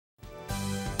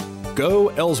Go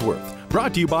Ellsworth,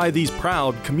 brought to you by these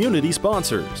proud community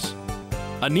sponsors.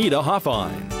 Anita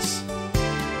Hoffines,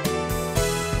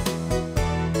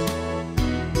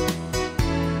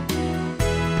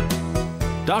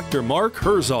 Dr. Mark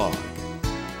Herzog,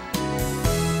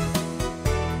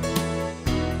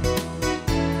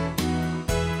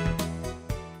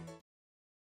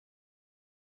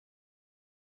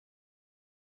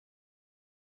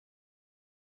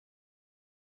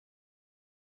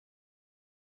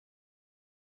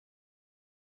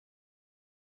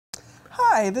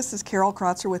 Hi, this is Carol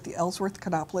Kratzer with the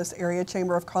Ellsworth-Kanopolis Area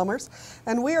Chamber of Commerce,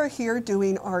 and we are here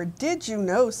doing our Did You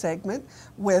Know segment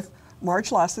with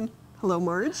Marge Lawson. Hello,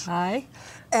 Marge. Hi.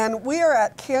 And we are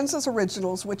at Kansas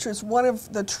Originals, which is one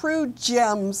of the true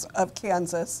gems of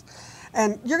Kansas.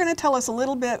 And you're going to tell us a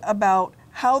little bit about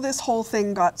how this whole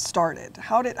thing got started.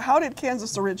 How did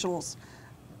Kansas Originals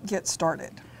get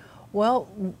started? Well,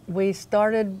 we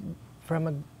started from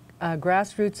a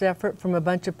grassroots effort from a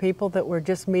bunch of people that were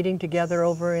just meeting together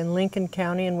over in Lincoln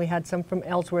County, and we had some from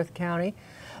Ellsworth County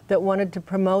that wanted to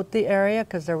promote the area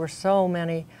because there were so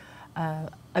many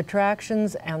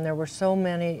attractions and there were so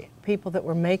many people that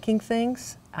were making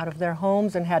things out of their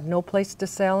homes and had no place to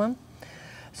sell them.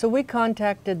 So we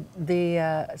contacted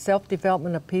the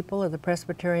Self-Development of People of the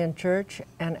Presbyterian Church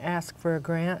and asked for a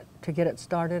grant to get it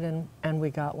started, and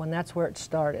we got one. That's where it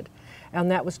started.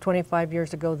 And that was 25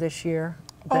 years ago this year.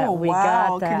 Oh,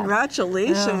 wow,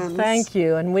 congratulations. Oh, thank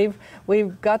you. And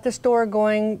we've got the store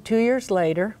going 2 years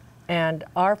later, and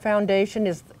our foundation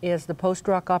is the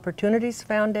Post-Rock Opportunities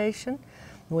Foundation.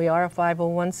 We are a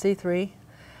 501c3,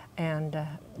 and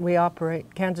we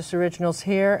operate Kansas Originals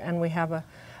here, and we have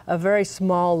a very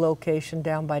small location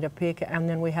down by Topeka, and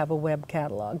then we have a web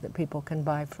catalog that people can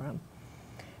buy from.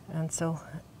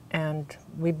 And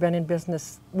we've been in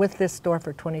business with this store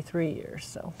for 23 years.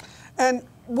 So. And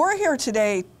we're here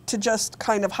today to just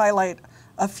kind of highlight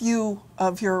a few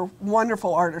of your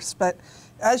wonderful artists, but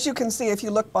as you can see, if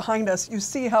you look behind us, you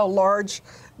see how large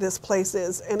this place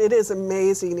is, and it is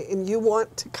amazing, and you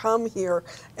want to come here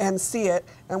and see it.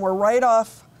 And we're right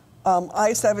off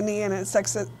I-70, and it's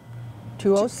exit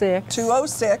 206.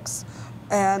 206.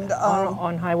 And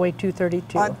on Highway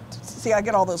 232. See, I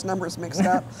get all those numbers mixed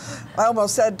up. I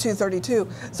almost said 232.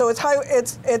 So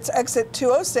it's exit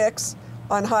 206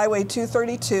 on Highway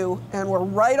 232, and we're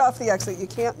right off the exit. You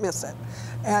can't miss it.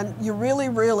 And you really,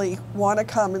 really want to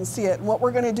come and see it. And what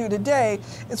we're going to do today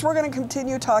is we're going to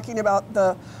continue talking about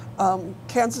the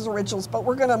Kansas Originals, but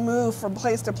we're going to move from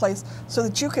place to place so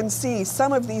that you can see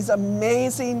some of these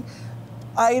amazing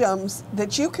items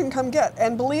that you can come get.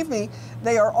 And believe me,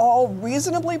 they are all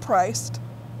reasonably priced,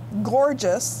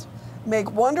 gorgeous, make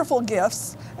wonderful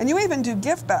gifts, and you even do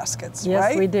gift baskets, yes, right?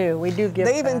 Yes, we do. We do gift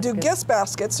baskets. They even do gift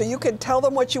baskets, so you can tell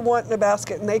them what you want in a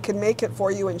basket and they can make it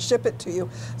for you and ship it to you.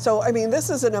 So, I mean, this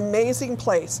is an amazing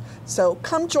place. So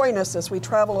come join us as we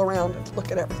travel around and look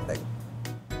at everything.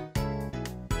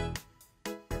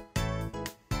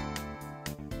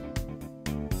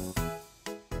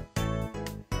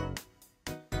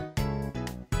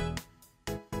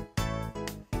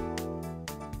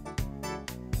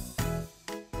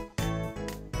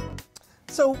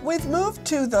 So we've moved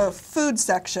to the food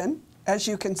section, as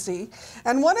you can see.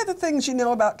 And one of the things you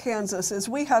know about Kansas is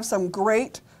we have some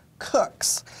great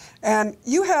cooks. And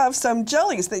you have some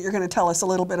jellies that you're going to tell us a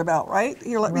little bit about, right?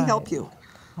 Here, let me help you.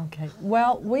 Okay.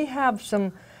 Well, we have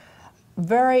some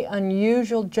very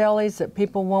unusual jellies that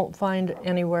people won't find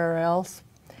anywhere else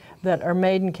that are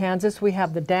made in Kansas. We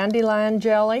have the dandelion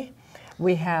jelly.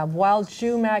 We have wild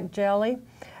sumac jelly.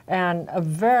 And a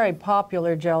very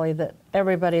popular jelly that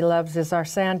everybody loves is our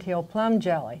sandhill plum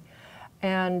jelly.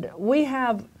 And we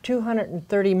have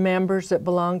 230 members that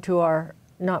belong to our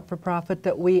not-for-profit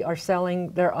that we are selling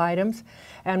their items.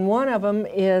 And one of them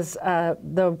is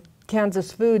the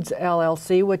Kansas Foods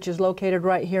LLC, which is located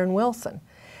right here in Wilson.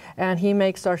 And he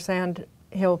makes our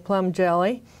sandhill plum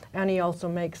jelly, and he also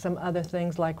makes some other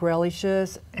things like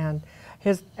relishes and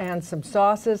some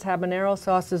sauces, habanero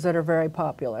sauces that are very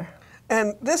popular.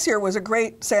 And this year was a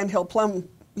great sandhill plum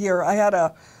year. I had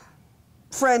a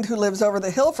friend who lives over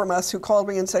the hill from us who called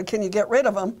me and said, can you get rid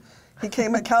of them? He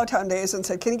came at Cowtown Days and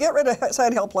said, can you get rid of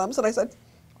sandhill plums? And I said,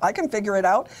 I can figure it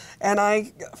out. And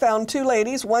I found two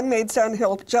ladies. One made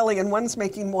sandhill jelly and one's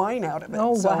making wine out of it.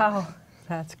 Oh, so wow.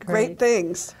 That's great. Great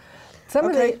things. Some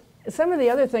of the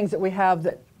other things that we have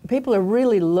that people are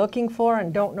really looking for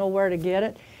and don't know where to get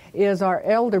it is our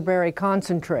elderberry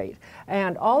concentrate.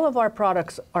 And all of our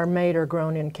products are made or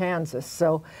grown in Kansas.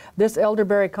 So this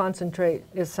elderberry concentrate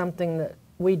is something that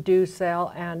we do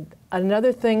sell. And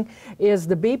another thing is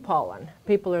the bee pollen.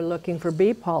 People are looking for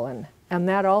bee pollen. And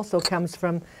that also comes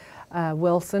from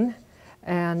Wilson,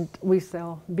 and we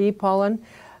sell bee pollen.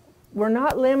 We're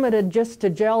not limited just to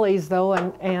jellies though,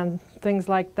 and things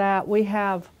like that. We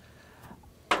have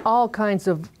all kinds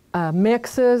of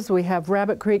mixes. We have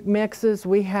Rabbit Creek mixes.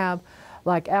 We have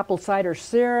like apple cider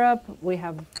syrup. We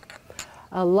have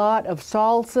a lot of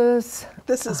salsas.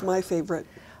 This is my favorite.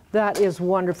 That is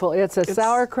wonderful. It's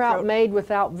sauerkraut made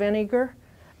without vinegar,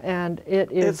 and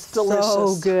it's delicious.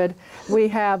 So good. We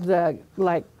have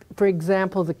for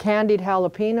example, the candied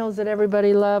jalapenos that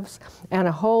everybody loves, and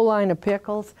a whole line of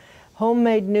pickles,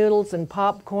 homemade noodles and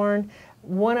popcorn.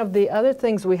 One of the other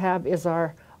things we have is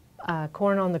our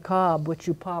corn on the cob, which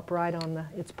you pop right on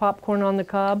it's popcorn on the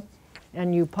cob,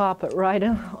 and you pop it right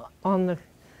on the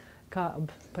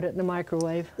cob, put it in the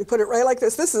microwave. You put it right like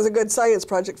this. This is a good science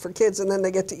project for kids, and then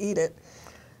they get to eat it.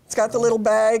 It's got the little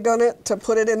bag on it to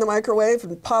put it in the microwave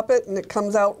and pop it, and it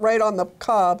comes out right on the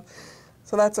cob.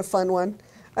 So that's a fun one.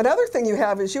 Another thing you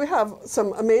have is you have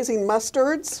some amazing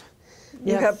mustards.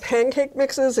 You Yes. have pancake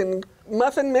mixes and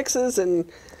muffin mixes, and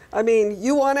I mean,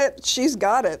 you want it, she's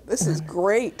got it. This is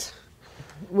great.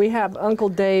 We have Uncle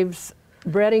Dave's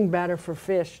breading batter for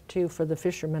fish, too, for the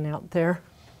fishermen out there.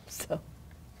 So.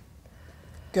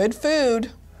 Good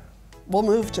food. We'll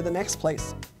move to the next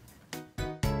place.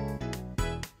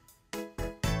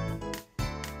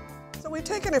 So we've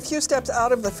taken a few steps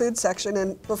out of the food section,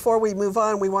 and before we move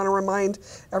on, we want to remind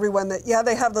everyone that, yeah,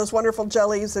 they have those wonderful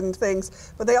jellies and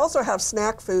things, but they also have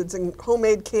snack foods and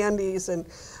homemade candies, and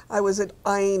I was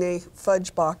eyeing a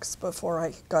fudge box before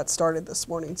I got started this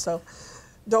morning, so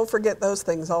don't forget those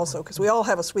things also, because we all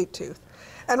have a sweet tooth.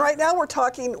 And right now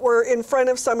we're in front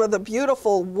of some of the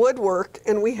beautiful woodwork,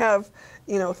 and we have,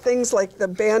 you know, things like the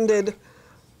banded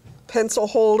pencil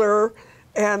holder,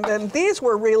 and then these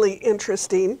were really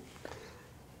interesting.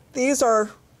 They sort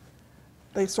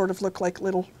of look like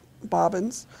little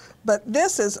bobbins, but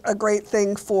this is a great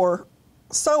thing for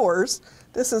sewers.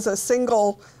 This is a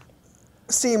single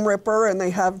seam ripper, and they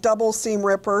have double seam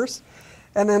rippers.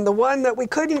 And then the one that we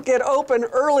couldn't get open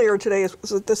earlier today,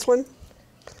 was it this one?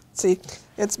 Let's see,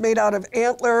 it's made out of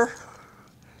antler,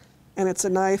 and it's a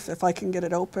knife, if I can get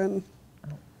it open.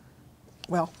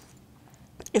 Well,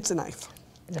 it's a knife.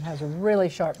 It has a really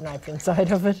sharp knife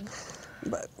inside of it.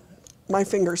 But my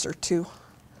fingers are too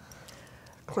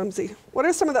clumsy. What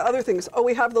are some of the other things? Oh,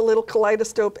 we have the little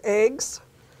kaleidoscope eggs.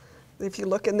 If you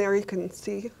look in there, you can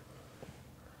see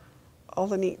all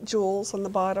the neat jewels on the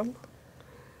bottom.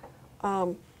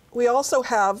 We also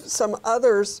have some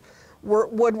others,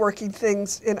 woodworking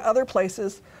things in other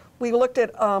places. We looked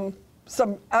at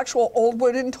some actual old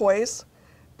wooden toys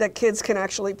that kids can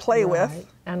actually play with.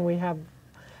 And we have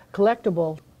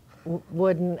collectible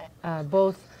wooden,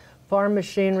 both farm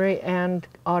machinery and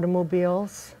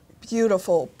automobiles.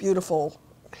 Beautiful, beautiful,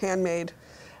 handmade.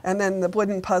 And then the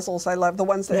wooden puzzles, I love the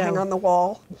ones that hang on the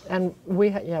wall. And we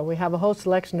have a whole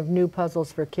selection of new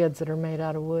puzzles for kids that are made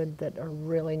out of wood that are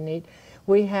really neat.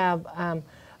 We have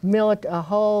a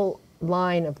whole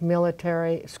line of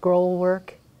military scroll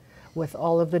work with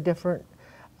all of the different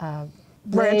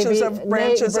branches of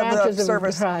the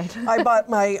service. Right. I bought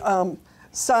my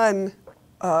son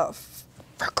for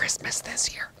Christmas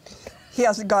this year. He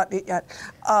hasn't gotten it yet.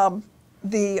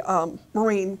 The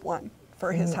Marine one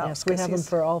for his house. Yes, we have them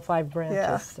for all 5 branches.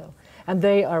 Yeah. So, and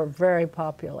they are very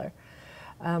popular.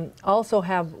 Also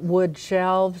have wood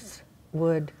shelves,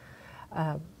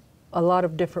 a lot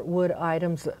of different wood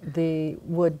items. The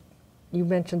wood, you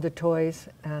mentioned the toys,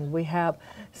 and we have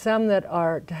some that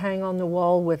are to hang on the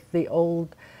wall with the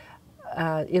old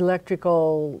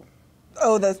electrical.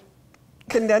 Oh, the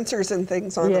condensers and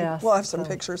things on them. Yes, We'll have some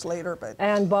pictures later, but.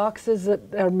 And boxes that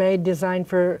are designed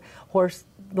for horse,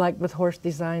 like with horse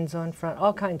designs on front,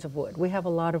 all kinds of wood. We have a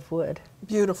lot of wood.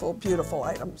 Beautiful, beautiful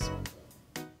items.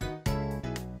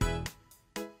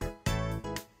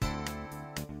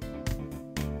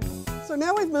 So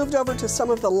now we've moved over to some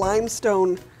of the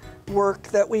limestone work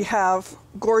that we have.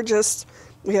 Gorgeous.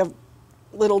 We have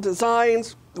little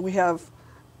designs. We have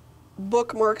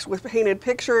bookmarks with painted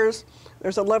pictures.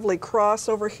 There's a lovely cross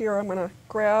over here I'm going to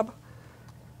grab.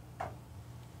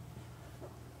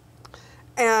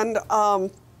 And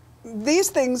these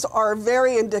things are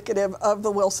very indicative of the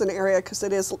Wilson area because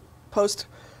it is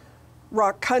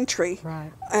post-rock country.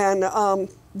 Right. And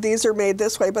these are made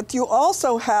this way. But you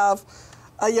also have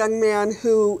a young man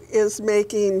who is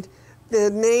making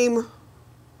the name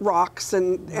rocks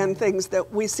and things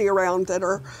that we see around that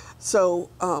are so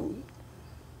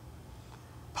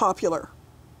popular.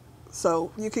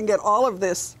 So you can get all of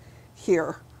this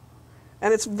here.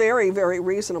 And it's very, very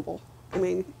reasonable. I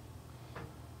mean,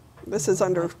 this is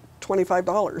under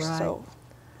 $25, Right. so,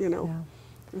 you know,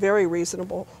 very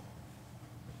reasonable.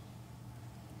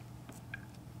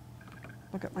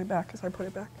 look at my back as I put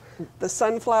it back. The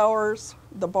sunflowers,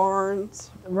 the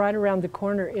barns. Right around the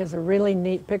corner is a really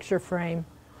neat picture frame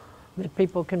that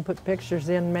people can put pictures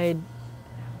in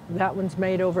that one's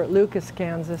made over at Lucas,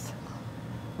 Kansas,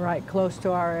 right close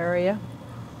to our area.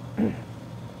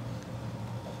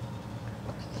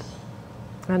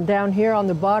 And down here on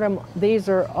the bottom, these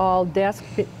are all desk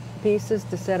pieces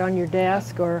to set on your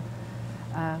desk, or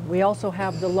we also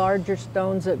have the larger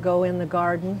stones that go in the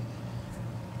garden.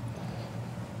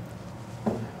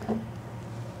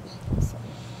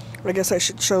 I guess I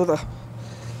should show the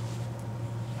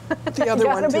other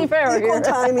one too. Be fair equal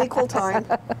time, equal time.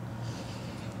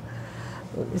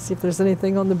 Let me see if there's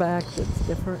anything on the back that's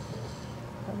different.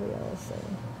 Probably all the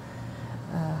same.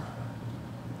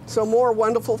 So more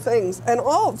wonderful things, and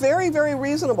all very, very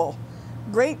reasonable.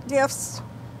 Great gifts,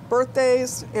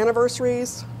 birthdays,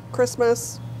 anniversaries,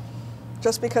 Christmas,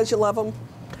 just because you love them.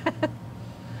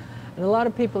 And a lot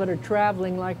of people that are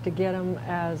traveling like to get them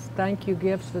as thank you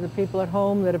gifts for the people at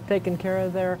home that have taken care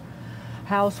of their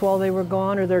house while they were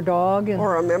gone, or their dog.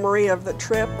 Or a memory of the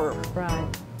trip. Or Right.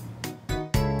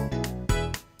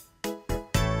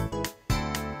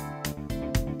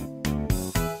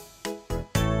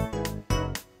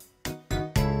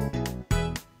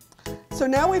 So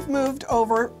now we've moved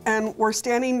over and we're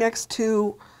standing next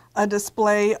to a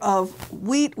display of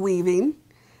wheat weaving.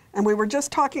 And we were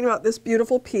just talking about this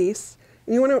beautiful piece.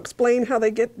 You want to explain how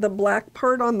they get the black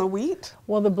part on the wheat?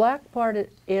 Well, the black part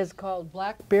is called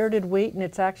black bearded wheat, and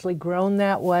it's actually grown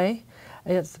that way.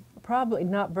 It's probably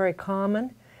not very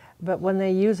common, but when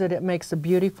they use it, it makes a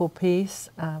beautiful piece.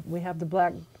 We have the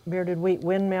black bearded wheat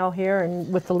windmill here,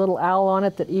 and with the little owl on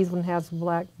it that even has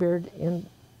black beard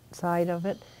inside of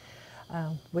it.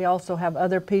 We also have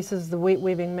other pieces. The wheat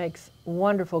weaving makes a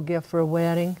wonderful gift for a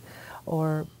wedding,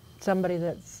 or somebody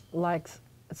that likes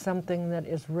something that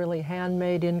is really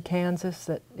handmade in Kansas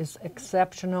that is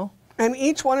exceptional. And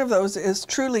each one of those is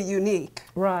truly unique.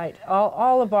 Right.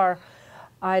 All of our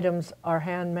items are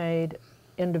handmade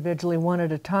individually, one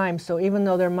at a time. So even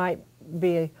though there might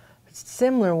be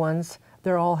similar ones,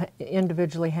 they're all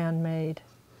individually handmade.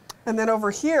 And then over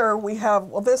here we have,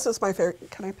 well, this is my favorite.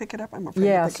 Can I pick it up? I'm afraid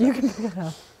Yes, to you pick it up. can pick it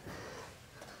up.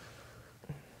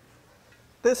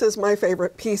 This is my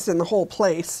favorite piece in the whole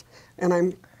place, and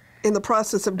I'm in the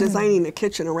process of designing a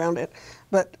kitchen around it.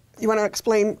 But you want to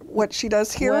explain what she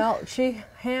does here? Well, she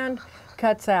hand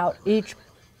cuts out each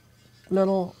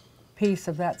little piece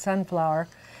of that sunflower,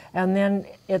 and then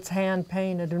it's hand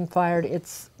painted and fired.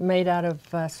 It's made out of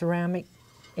ceramic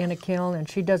in a kiln, and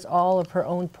she does all of her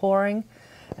own pouring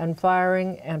and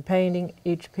firing and painting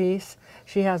each piece.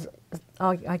 She has,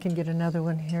 I can get another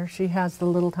one here. She has the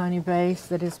little tiny vase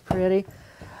that is pretty.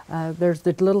 There's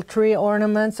the little tree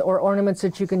ornaments, or ornaments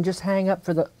that you can just hang up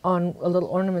on a little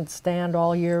ornament stand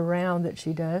all year round that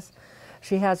she does.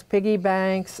 She has piggy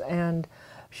banks, and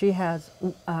she has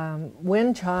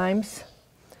wind chimes.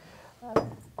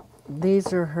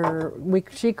 These are her,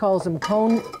 she calls them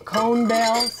cone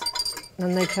bells,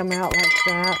 and they come out like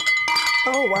that.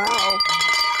 Oh, wow.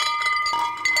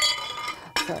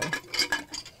 So.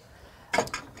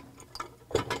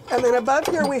 And then above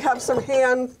here we have some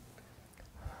hand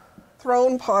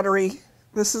thrown pottery.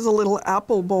 This is a little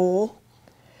apple bowl,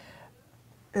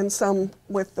 and some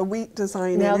with the wheat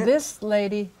design Now in it. this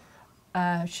lady,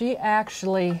 she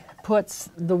actually puts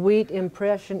the wheat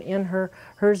impression in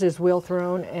hers is wheel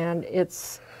thrown, and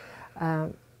it's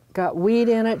got wheat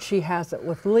in it. She has it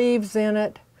with leaves in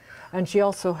it, and she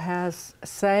also has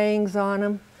sayings on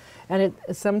them. And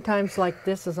it sometimes, like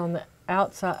this is on the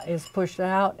outside, is pushed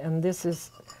out, and this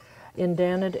is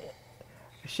indented.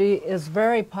 She is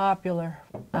very popular,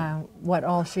 what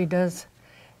all she does.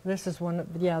 This is one,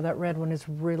 yeah, that red one is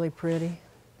really pretty.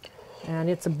 And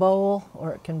it's a bowl,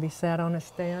 or it can be sat on a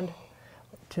stand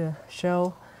to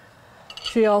show.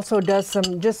 She also does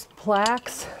some just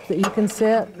plaques that you can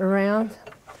sit around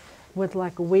with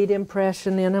like a wheat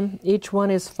impression in them. Each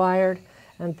one is fired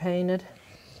and painted.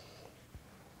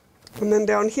 And then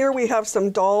down here we have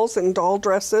some dolls and doll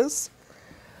dresses.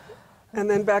 And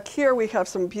then back here we have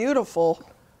some beautiful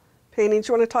paintings.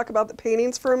 You want to talk about the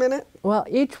paintings for a minute? Well,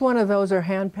 each one of those are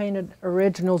hand-painted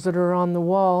originals that are on the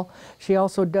wall. She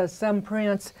also does some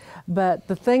prints, but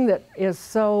the thing that is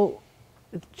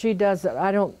she does that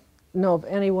I don't know of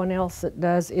anyone else that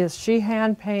does, is she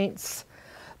hand paints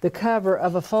the cover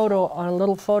of a photo on a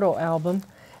little photo album,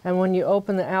 and when you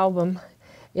open the album,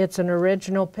 it's an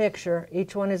original picture.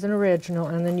 Each one is an original,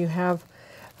 and then you have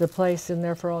the place in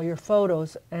there for all your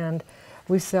photos, and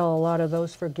we sell a lot of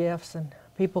those for gifts, and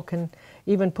people can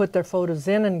even put their photos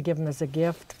in and give them as a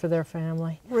gift for their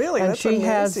family. Really? And That's she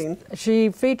amazing. she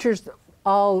features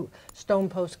all stone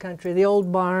post country, the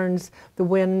old barns, the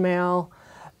windmill,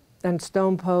 and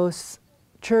stone posts,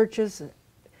 churches,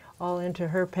 all into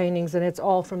her paintings, and it's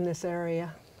all from this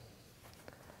area.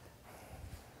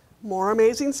 More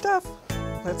amazing stuff.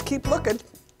 Let's keep looking.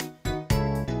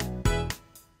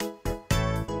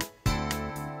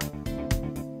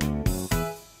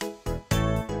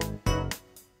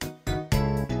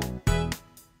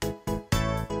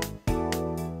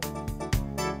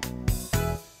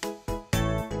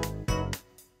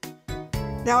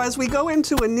 Now, as we go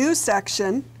into a new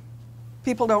section,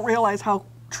 people don't realize how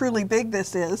truly big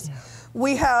this is. Yeah.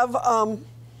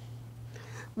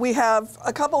 We have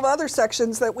a couple of other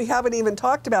sections that we haven't even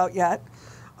talked about yet.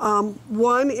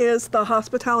 One is the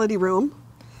hospitality room,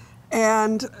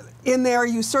 and in there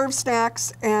you serve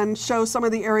snacks and show some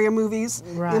of the area movies,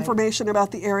 right. Information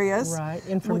about the areas. Right,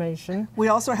 information. We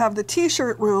also have the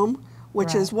t-shirt room,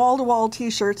 which right. is wall-to-wall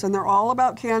t-shirts, and they're all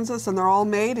about Kansas, and they're all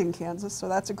made in Kansas, so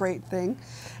that's a great thing.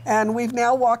 And we've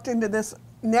now walked into this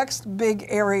next big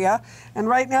area, and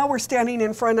right now we're standing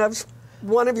in front of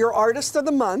one of your artists of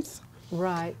the month.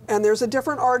 Right. And there's a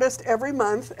different artist every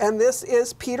month, and this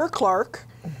is Peter Clark,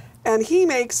 and he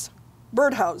makes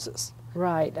birdhouses.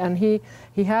 Right, and he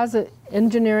has an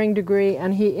engineering degree,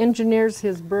 and he engineers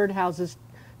his birdhouses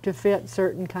to fit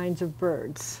certain kinds of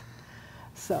birds.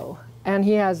 So, and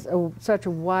he has such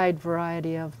a wide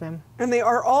variety of them. And they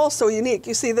are all so unique.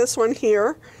 You see this one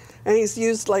here, and he's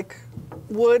used like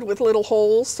wood with little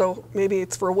holes, so maybe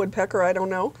it's for a woodpecker, I don't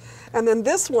know. And then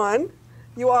this one,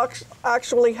 you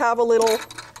actually have a little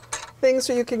thing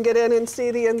so you can get in and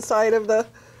see the inside of the,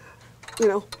 you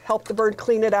know, help the bird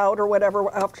clean it out or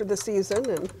whatever after the season.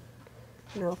 And,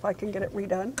 you know, if I can get it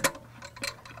redone.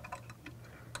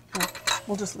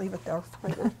 We'll just leave it there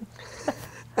right now.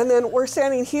 And then we're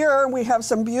standing here, and we have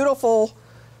some beautiful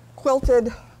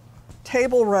quilted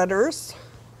table runners.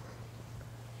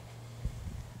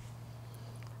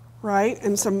 Right,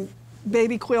 and some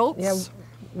baby quilts. Yeah,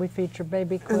 we feature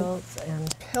baby quilts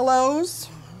and pillows.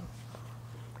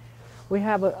 We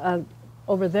have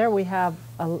over there we have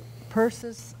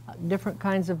purses, different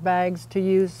kinds of bags to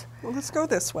use. Well, let's go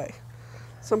this way.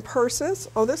 Some purses.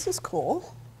 Oh, this is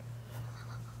cool.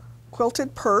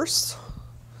 Quilted purse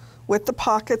with the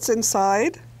pockets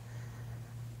inside.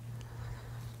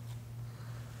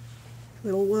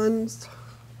 Little ones,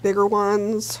 bigger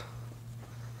ones.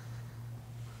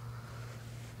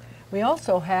 We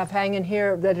also have hanging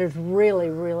here that is really,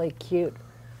 really cute.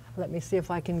 Let me see if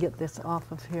I can get this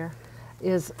off of here.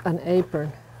 Is an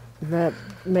apron that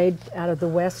made out of the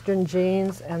Western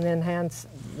jeans and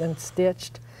then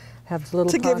stitched. Has little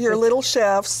pockets. To give your little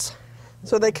chefs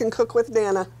so they can cook with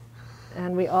Nana.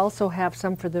 And we also have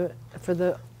some for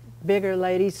the bigger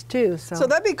ladies too. So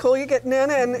that'd be cool. You get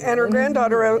Nana and her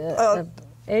granddaughter an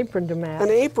apron to match. An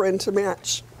apron to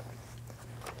match.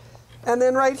 And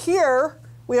then right here,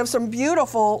 we have some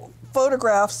beautiful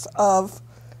photographs of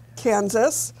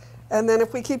Kansas. And then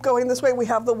if we keep going this way, we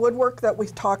have the woodwork that we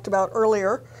talked about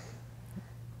earlier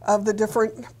of the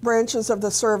different branches of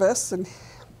the service. And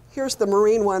here's the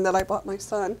marine one that I bought my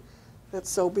son. That's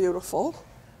so beautiful.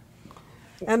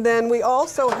 And then we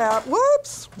also have,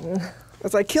 whoops,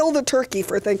 as I killed a turkey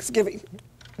for Thanksgiving.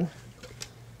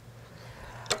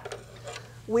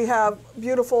 We have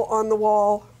beautiful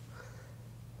on-the-wall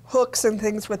hooks and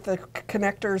things with the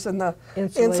connectors and the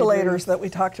insulators that we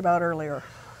talked about earlier.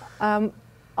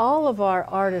 All of our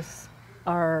artists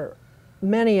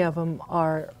many of them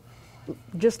are,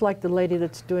 just like the lady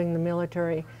that's doing the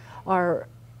military, are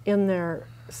in their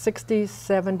 60s,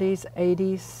 70s,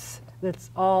 80s.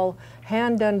 That's all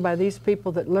hand done by these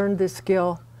people that learned this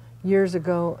skill years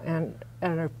ago and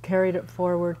have carried it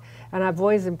forward. And I've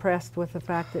always impressed with the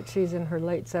fact that she's in her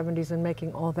late 70s and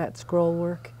making all that scroll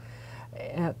work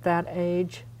at that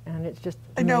age, and it's just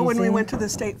amazing. I know when we went to the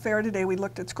state fair today, we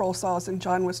looked at scroll saws, and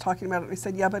John was talking about it, and he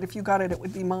said, yeah, but if you got it, it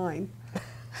would be mine.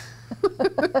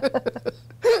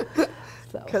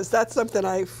 Because that's something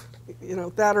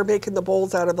that or making the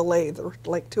bowls out of the lathe, or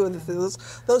like two of the things.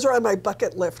 Those are on my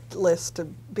bucket list to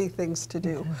be things to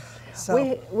do.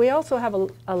 So. We also have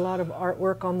a lot of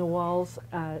artwork on the walls,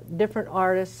 different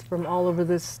artists from all over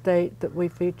this state that we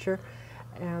feature,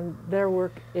 and their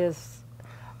work is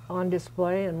on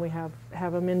display, and we have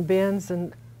them in bins,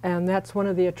 and that's one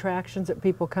of the attractions that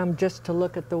people come just to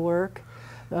look at the work.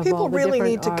 People really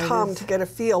need to come to get a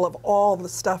feel of all the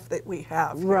stuff that we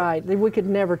have here. Right. We could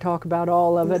never talk about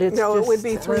all of it. It's no, just it would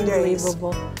be 3 days.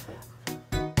 Unbelievable.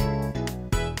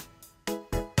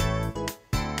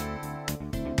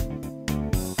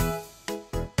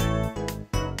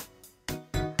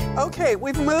 Okay,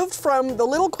 we've moved from the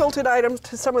little quilted items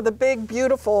to some of the big,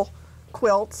 beautiful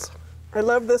quilts. I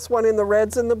love this one in the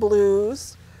reds and the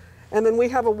blues. And then we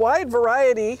have a wide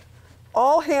variety,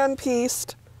 all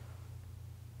hand-pieced,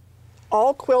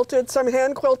 all quilted, some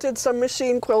hand-quilted, some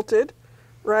machine-quilted,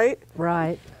 right?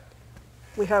 Right.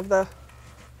 We have the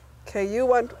KU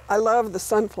one. I love the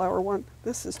sunflower one.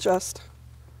 This is just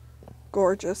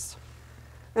gorgeous.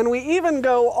 And we even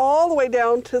go all the way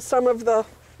down to some of the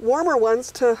warmer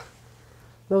ones to...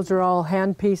 Those are all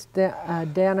hand-pieced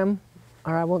denim,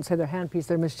 or I won't say they're hand-pieced,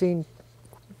 they're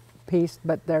machine-pieced,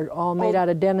 but they're all made out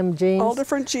of denim jeans. All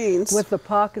different jeans. With the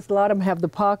pockets, a lot of them have the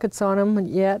pockets on them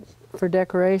yet for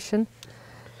decoration.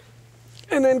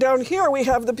 And then down here we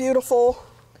have the beautiful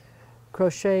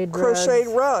Crocheted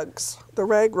rugs, the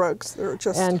rag rugs. They're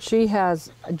just... And she has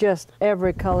just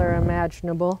every color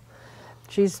imaginable.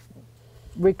 She's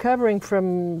recovering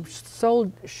from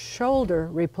shoulder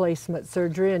replacement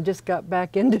surgery and just got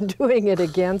back into doing it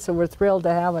again, so we're thrilled to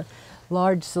have a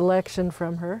large selection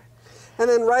from her. And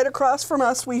then right across from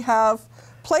us we have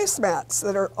placemats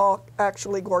that are all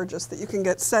actually gorgeous, that you can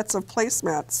get sets of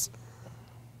placemats.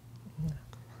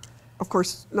 Of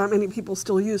course, not many people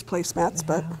still use placemats,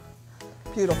 but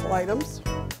beautiful items.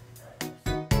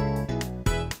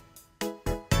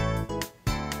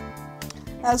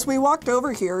 As we walked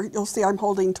over here, you'll see I'm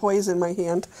holding toys in my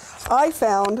hand. I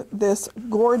found this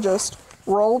gorgeous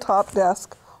roll top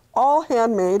desk, all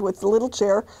handmade with the little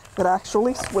chair that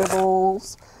actually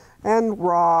swivels and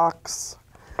rocks.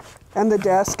 And the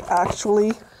desk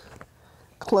actually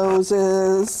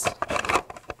closes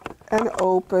and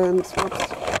opens. Whoops.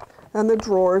 And the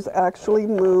drawers actually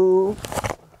move.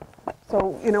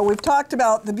 So, you know, we've talked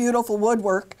about the beautiful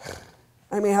woodwork.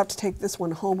 I may have to take this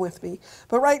one home with me.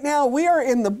 But right now we are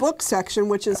in the book section,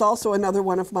 which is also another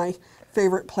one of my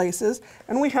favorite places.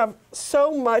 And we have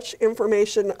so much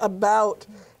information about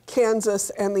Kansas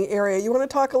and the area. You want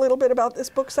to talk a little bit about this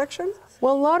book section?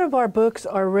 Well, a lot of our books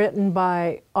are written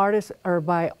by artists or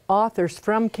by authors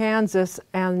from Kansas,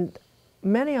 and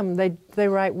many of them, they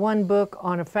write one book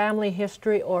on a family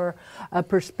history or a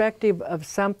perspective of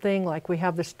something. Like we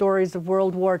have the stories of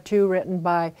World War II written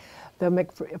by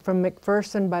from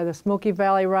McPherson by the Smoky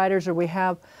Valley Writers, or we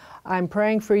have I'm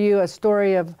Praying for You, a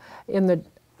story of in the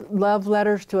love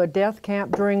letters to a death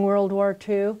camp during World War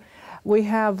II. We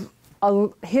have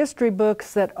history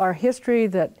books that are history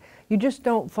that you just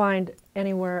don't find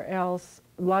anywhere else.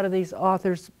 A lot of these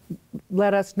authors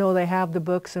let us know they have the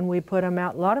books and we put them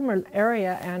out. A lot of them are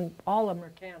area and all of them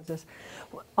are Kansas.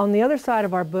 On the other side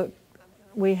of our book,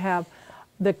 we have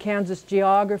the Kansas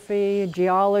geography,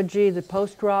 geology, the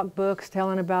post-rock books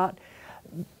telling about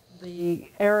the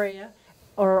area,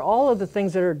 or all of the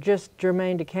things that are just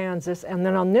germane to Kansas. And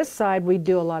then on this side, we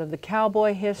do a lot of the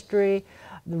cowboy history,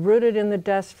 Rooted in the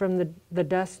Dust from the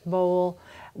Dust Bowl.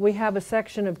 We have a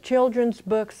section of children's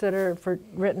books that are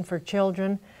written for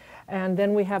children. And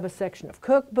then we have a section of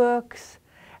cookbooks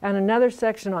and another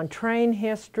section on train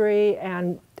history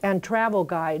and travel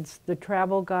guides. The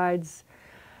travel guides,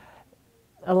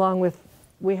 along with,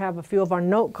 we have a few of our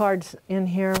note cards in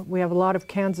here. We have a lot of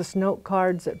Kansas note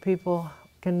cards that people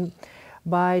can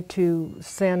buy to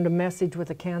send a message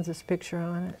with a Kansas picture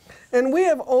on it. And we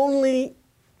have only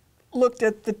looked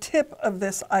at the tip of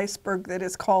this iceberg that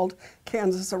is called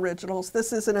Kansas Originals.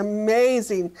 This is an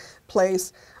amazing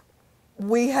place.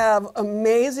 We have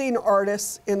amazing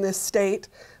artists in this state.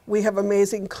 We have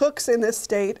amazing cooks in this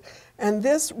state. And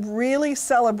this really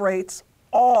celebrates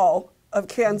all of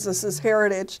Kansas's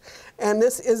heritage. And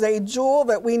this is a jewel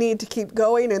that we need to keep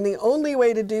going. And the only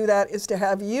way to do that is to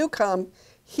have you come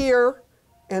here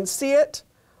and see it,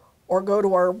 or go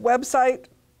to our website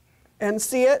and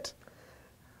see it,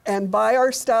 and buy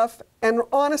our stuff. And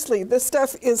honestly, this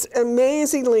stuff is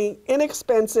amazingly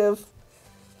inexpensive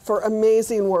for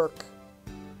amazing work.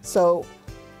 So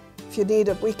if you need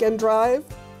a weekend drive,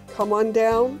 come on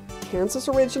down. Kansas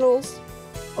Originals,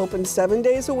 open 7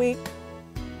 days a week,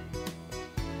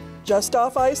 just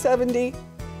off I-70,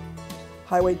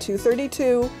 Highway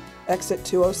 232, exit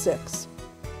 206.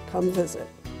 Come visit.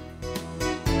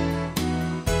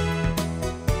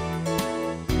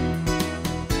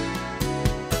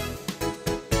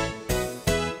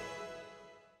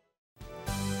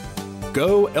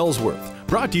 Go Ellsworth,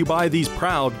 brought to you by these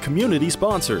proud community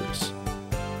sponsors.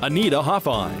 Anita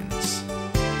Hoffines,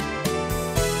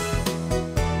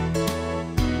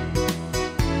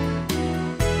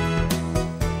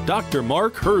 Dr.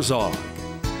 Mark Herzog,